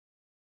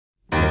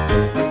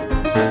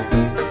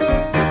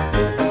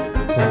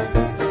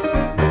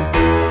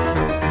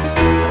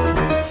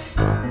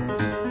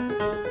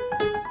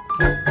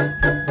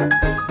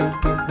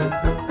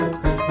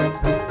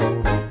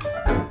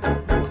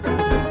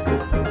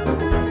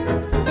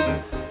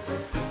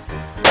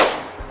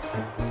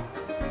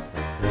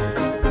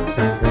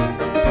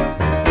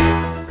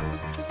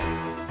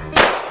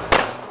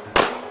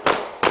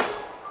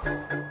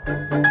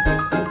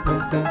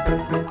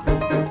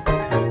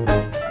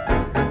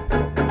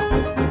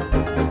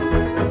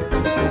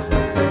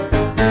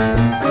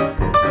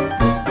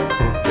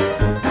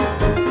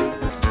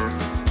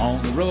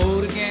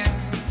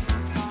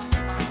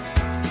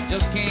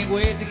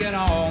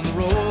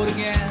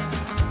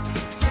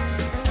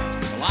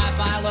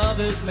my love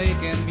is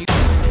making me.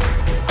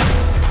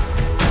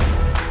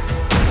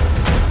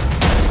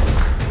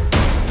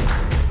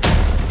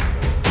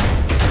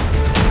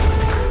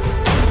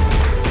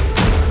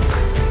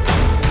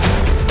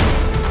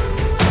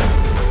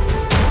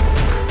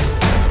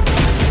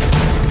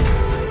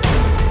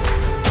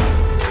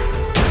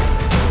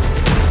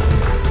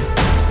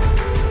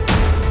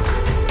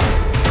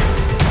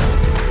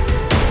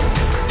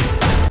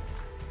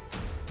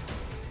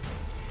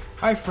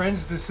 Hi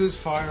friends, this is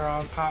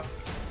FirearmPop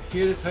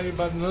here to tell you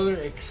about another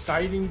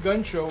exciting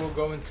gun show we're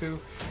going to.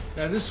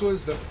 Now this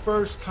was the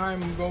first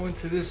time I'm going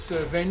to this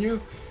venue.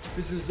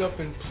 This is up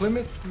in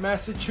Plymouth,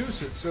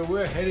 Massachusetts, so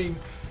we're heading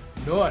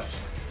north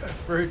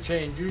for a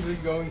change, usually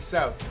going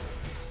south.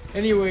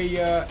 Anyway,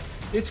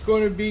 it's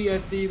going to be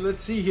at the,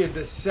 let's see here,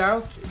 the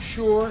South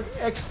Shore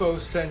Expo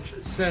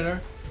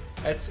Center.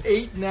 That's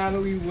 8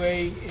 Natalie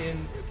Way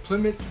in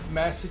Plymouth,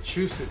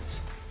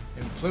 Massachusetts.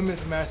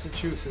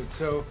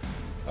 So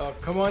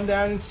come on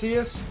down and see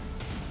us.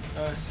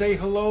 Say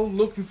hello.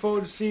 Looking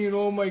forward to seeing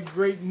all my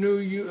great new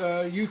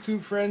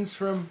YouTube friends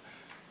from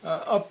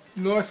up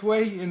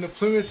Northway in the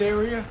Plymouth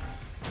area.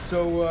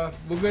 So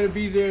we're going to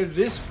be there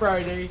this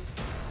Friday.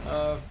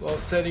 Well,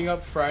 setting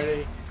up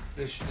Friday.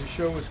 The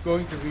show is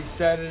going to be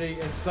Saturday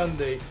and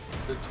Sunday,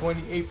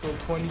 April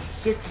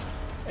 26th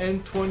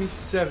and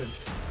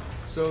 27th.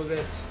 So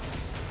that's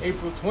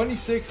April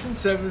 26th and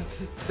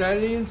 7th,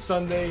 Saturday and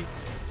Sunday,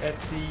 at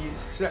the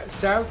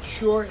South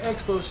Shore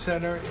Expo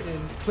Center in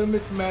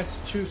Plymouth,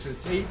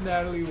 Massachusetts, 8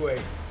 Natalie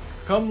Way.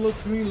 Come look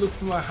for me, look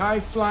for my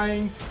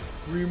high-flying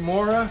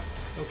Remora,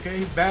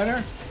 okay,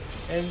 banner,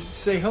 and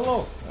say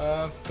hello.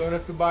 Don't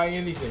have to buy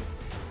anything.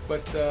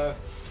 But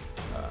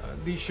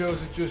these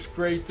shows are just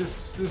great.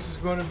 This is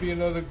going to be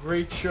another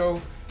great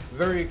show.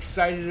 Very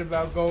excited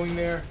about going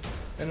there,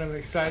 and I'm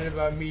excited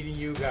about meeting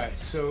you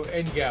guys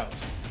and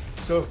gals.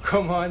 So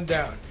come on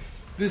down.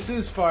 This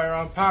is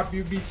FirearmPop.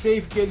 You be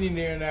safe getting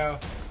there now,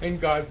 and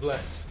God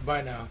bless.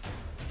 Bye now.